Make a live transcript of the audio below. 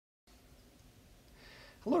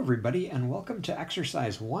Hello everybody and welcome to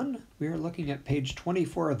exercise 1. We are looking at page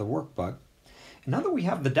 24 of the workbook. And now that we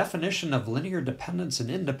have the definition of linear dependence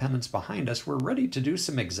and independence behind us, we're ready to do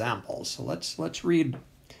some examples. So let's read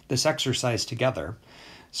this exercise together.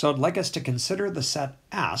 So I'd like us to consider the set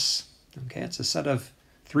S. Okay, it's a set of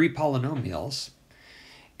 3 polynomials.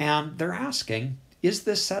 And they're asking, is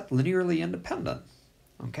this set linearly independent?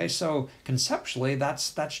 Okay, so conceptually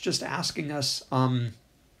that's just asking us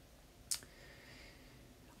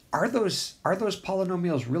Are those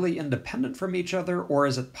polynomials really independent from each other, or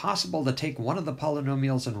is it possible to take one of the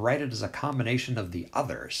polynomials and write it as a combination of the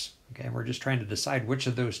others? Okay, we're just trying to decide which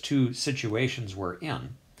of those two situations we're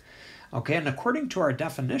in. Okay, and according to our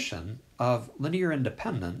definition of linear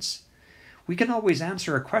independence, we can always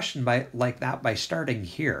answer a question like that by starting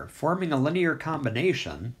here, forming a linear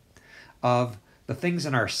combination of the things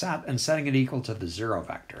in our set and setting it equal to the 0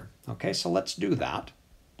 vector. Okay, so let's do that.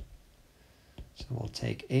 So we'll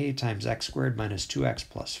take a times x squared minus 2x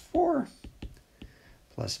plus 4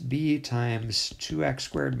 plus b times 2x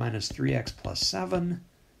squared minus 3x plus 7,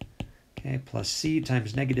 okay, plus c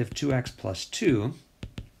times negative 2x plus 2,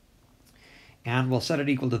 and we'll set it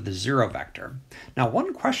equal to the 0 vector. Now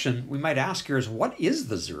one question we might ask here is, what is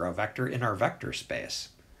the 0 vector in our vector space?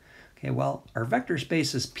 Okay, well, our vector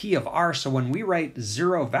space is P of R, so when we write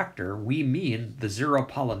 0 vector, we mean the 0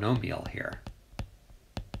 polynomial here.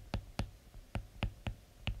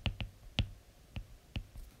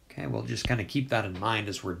 Okay, we'll just kind of keep that in mind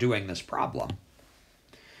as we're doing this problem.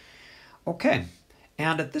 Okay,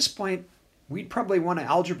 and at this point, we'd probably want to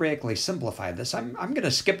algebraically simplify this. I'm going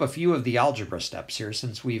to skip a few of the algebra steps here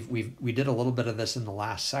since we did a little bit of this in the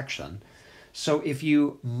last section. So if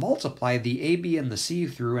you multiply the a, b, and the c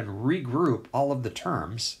through and regroup all of the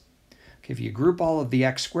terms, okay, if you group all of the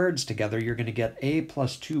x squareds together, you're going to get a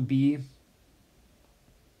plus 2b.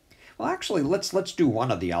 Well, actually, let's do one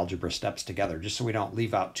of the algebra steps together, just so we don't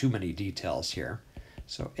leave out too many details here.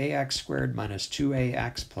 So ax squared minus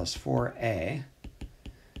 2ax plus 4a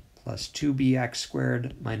plus 2bx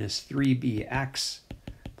squared minus 3bx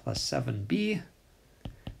plus 7b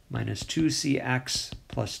minus 2cx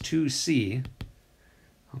plus 2c,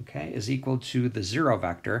 okay, is equal to the 0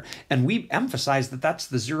 vector. And we emphasize that that's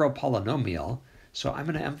the 0 polynomial, so I'm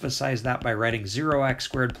going to emphasize that by writing 0x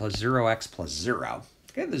squared plus 0x plus 0.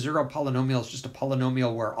 Okay, the 0 polynomial is just a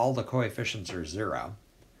polynomial where all the coefficients are 0.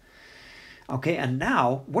 Okay, and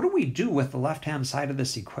now, what do we do with the left-hand side of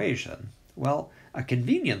this equation? Well, a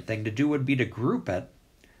convenient thing to do would be to group it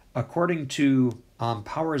according to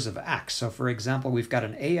powers of x. So for example, we've got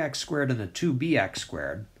an ax squared and a 2bx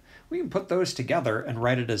squared. We can put those together and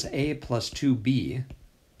write it as a plus 2b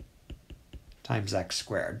times x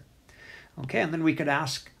squared. Okay, and then we could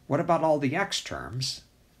ask, what about all the x terms?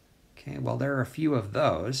 Okay, well, there are a few of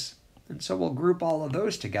those, and so we'll group all of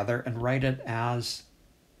those together and write it as,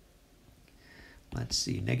 let's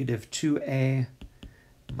see, negative 2a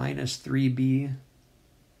minus 3b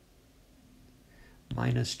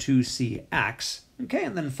minus 2cx. Okay,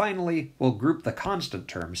 and then finally, we'll group the constant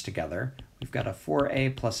terms together. We've got a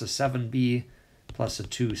 4a plus a 7b plus a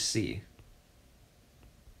 2c.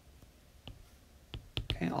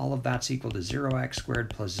 Okay, all of that's equal to 0x squared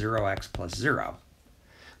plus 0x plus 0.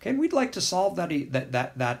 Okay, and we'd like to solve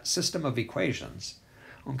that system of equations.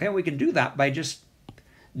 Okay, we can do that by just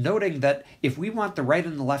noting that if we want the right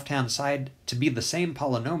and the left-hand side to be the same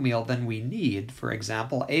polynomial, then we need, for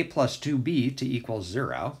example, a plus 2b to equal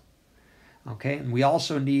 0. Okay, and we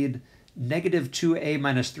also need negative 2a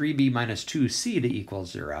minus 3b minus 2c to equal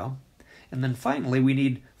 0. And then finally, we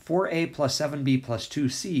need 4a plus 7b plus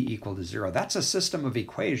 2c equal to 0. That's a system of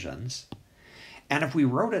equations. And if we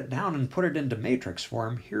wrote it down and put it into matrix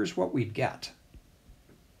form, here's what we'd get.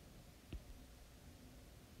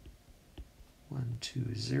 1,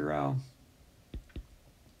 2, 0,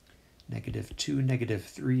 negative 2, negative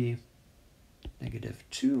 3, negative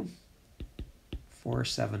 2, 4,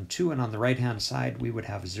 7, 2, and on the right-hand side, we would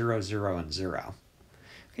have 0, 0, and 0.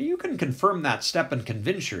 Okay, you can confirm that step and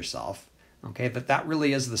convince yourself, okay, that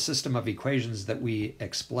really is the system of equations that we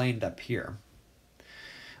explained up here.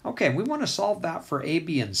 Okay, we want to solve that for a,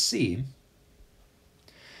 b, and c.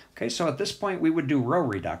 Okay, so at this point, we would do row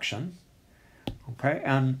reduction. Okay,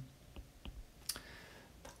 and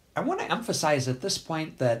I want to emphasize at this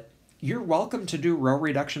point that you're welcome to do row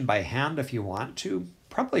reduction by hand if you want to.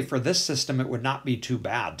 Probably for this system, it would not be too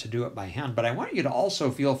bad to do it by hand, but I want you to also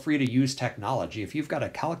feel free to use technology. If you've got a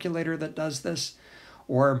calculator that does this,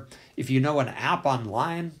 or if you know an app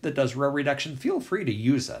online that does row reduction, feel free to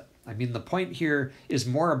use it. I mean, the point here is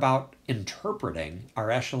more about interpreting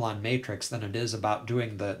our echelon matrix than it is about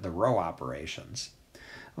doing the row operations.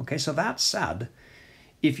 Okay, so that said,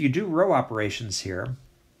 if you do row operations here,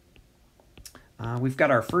 we've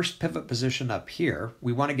got our first pivot position up here.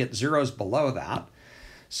 We want to get zeros below that.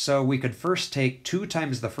 So we could first take 2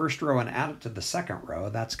 times the first row and add it to the second row.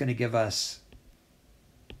 That's going to give us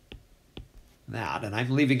that. And I'm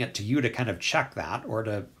leaving it to you to kind of check that, or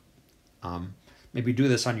to maybe do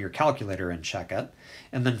this on your calculator and check it.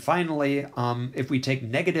 And then finally, if we take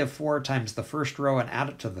 -4 times the first row and add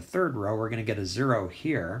it to the third row, we're going to get a 0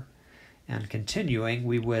 here. And continuing,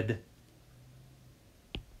 we would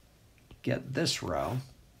get this row.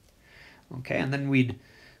 Okay, and then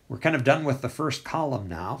we're kind of done with the first column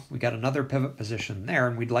now. We got another pivot position there,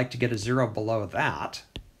 and we'd like to get a 0 below that.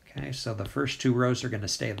 Okay, so the first 2 rows are going to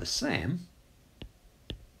stay the same.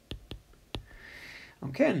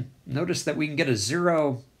 Okay, and notice that we can get a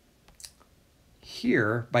 0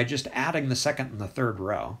 here by just adding the second and the third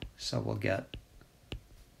row. So we'll get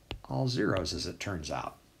all zeros, as it turns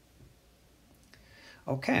out.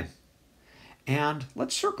 Okay, and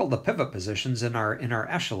let's circle the pivot positions in our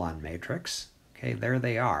echelon matrix. Okay, there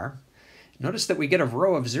they are. Notice that we get a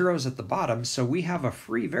row of zeros at the bottom, so we have a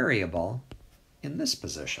free variable in this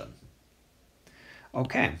position.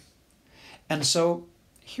 Okay, and so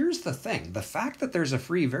here's the thing. The fact that there's a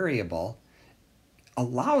free variable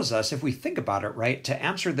allows us, if we think about it right, to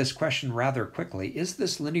answer this question rather quickly. Is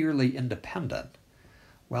this linearly independent?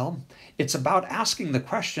 Well, it's about asking the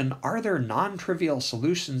question, are there non-trivial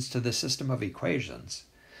solutions to the system of equations?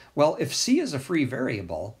 Well, if C is a free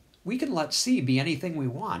variable, we can let C be anything we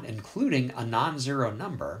want, including a non-zero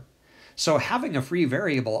number. So having a free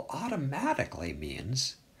variable automatically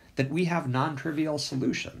means that we have non-trivial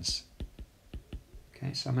solutions.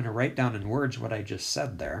 Okay, so I'm going to write down in words what I just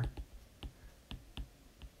said there.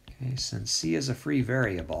 Okay, since C is a free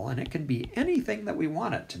variable, and it can be anything that we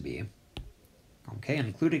want it to be, okay,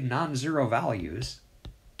 including non-zero values,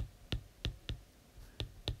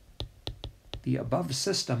 the above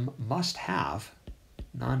system must have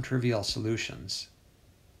non-trivial solutions.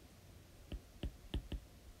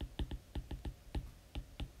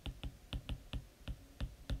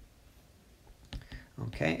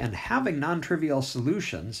 Okay, and having non-trivial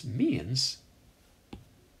solutions means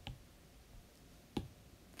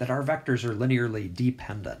that our vectors are linearly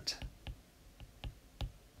dependent.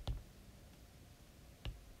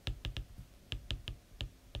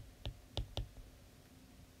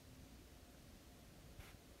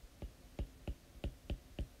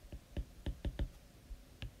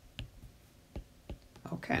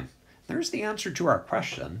 Okay, there's the answer to our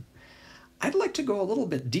question. I'd like to go a little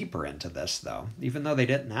bit deeper into this, though, even though they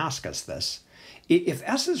didn't ask us this. If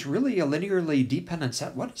S is really a linearly dependent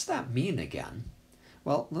set, what does that mean again?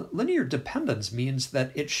 Well, linear dependence means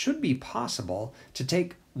that it should be possible to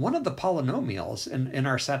take one of the polynomials in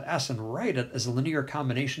our set S and write it as a linear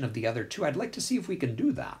combination of the other two. I'd like to see if we can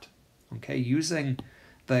do that, okay, using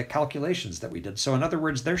the calculations that we did. So in other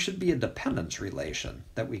words, there should be a dependence relation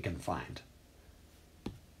that we can find.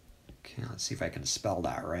 Okay, let's see if I can spell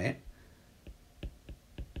that right.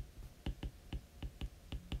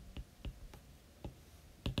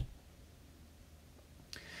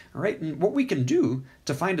 All right, and what we can do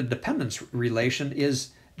to find a dependence relation is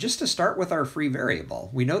just to start with our free variable.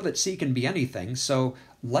 We know that C can be anything, so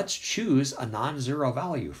let's choose a non-zero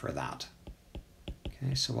value for that.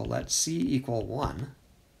 Okay, so we'll let C equal 1.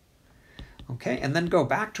 Okay, and then go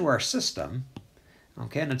back to our system.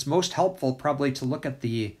 Okay, and it's most helpful probably to look at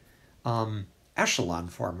the echelon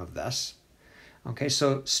form of this. Okay,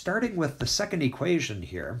 so starting with the second equation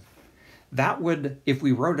here, that would, if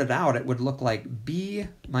we wrote it out, it would look like b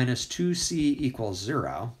minus 2c equals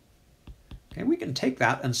 0. Okay, we can take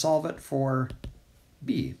that and solve it for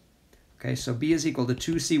b. Okay, so b is equal to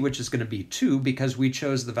 2c, which is going to be 2 because we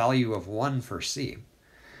chose the value of 1 for c.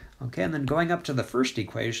 Okay, and then going up to the first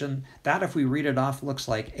equation, that if we read it off looks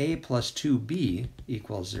like a plus 2b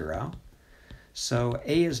equals 0. So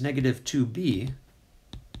a is negative 2b,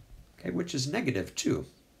 okay, which is negative 2.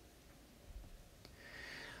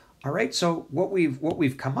 All right, so what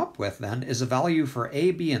we've come up with then is a value for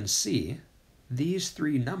a, b, and c, these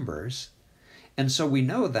three numbers. And so we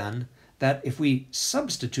know then that if we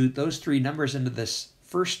substitute those three numbers into this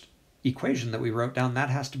first equation that we wrote down,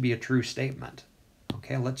 that has to be a true statement.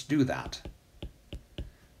 Okay, let's do that.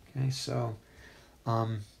 Okay, so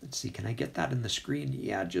let's see, can I get that in the screen?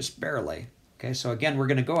 Yeah, just barely. Okay, so again, we're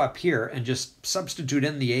going to go up here and just substitute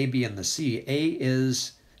in the a, b, and the c. A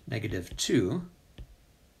is negative 2.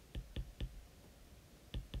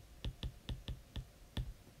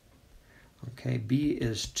 Okay, b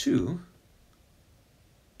is 2.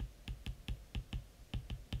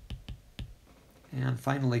 And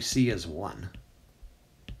finally, c is 1.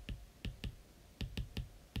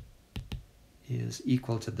 is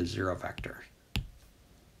equal to the 0 vector.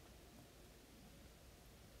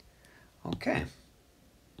 Okay,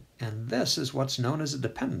 and this is what's known as a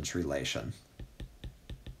dependence relation.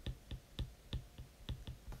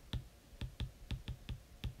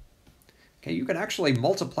 Okay, you can actually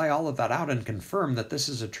multiply all of that out and confirm that this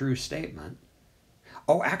is a true statement.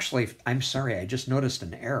 Oh, actually, I'm sorry, I just noticed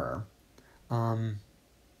an error.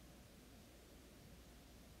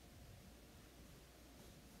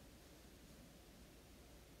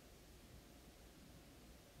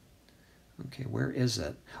 Okay, where is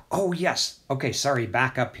it? Oh, yes. Okay, sorry,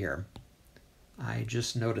 back up here. I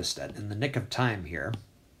just noticed it in the nick of time here.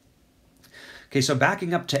 Okay, so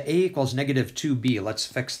backing up to a equals negative 2b, let's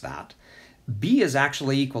fix that. B is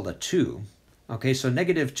actually equal to 2. Okay, so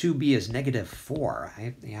negative 2b is negative 4.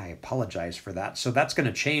 I apologize for that. So that's going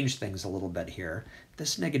to change things a little bit here.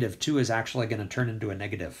 This negative 2 is actually going to turn into a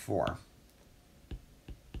negative 4.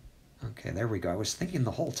 Okay, there we go. I was thinking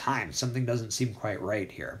the whole time something doesn't seem quite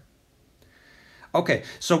right here. Okay,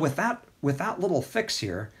 so with that little fix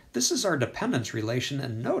here, this is our dependence relation,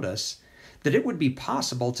 and notice that it would be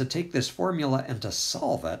possible to take this formula and to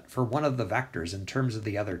solve it for one of the vectors in terms of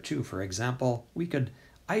the other two. For example, we could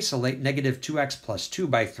isolate negative 2x plus 2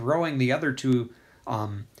 by throwing the other two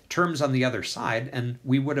terms on the other side, and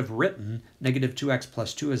we would have written negative 2x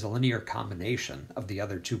plus 2 as a linear combination of the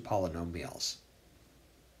other two polynomials.